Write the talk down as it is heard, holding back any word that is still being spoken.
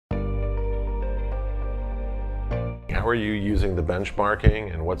How are you using the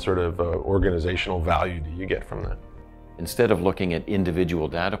benchmarking, and what sort of organizational value do you get from that? Instead of looking at individual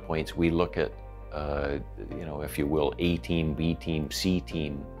data points, we look at, if you will, A team, B team, C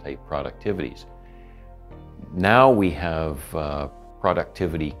team type productivities. Now we have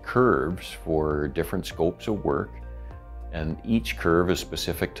productivity curves for different scopes of work, and each curve is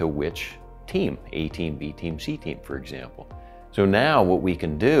specific to which team, A team, B team, C team, for example. So now what we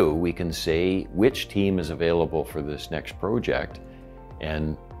can do, we can say which team is available for this next project,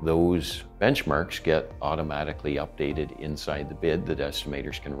 and those benchmarks get automatically updated inside the bid that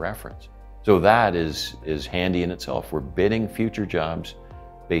estimators can reference. So that is handy in itself. We're bidding future jobs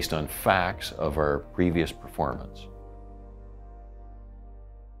based on facts of our previous performance.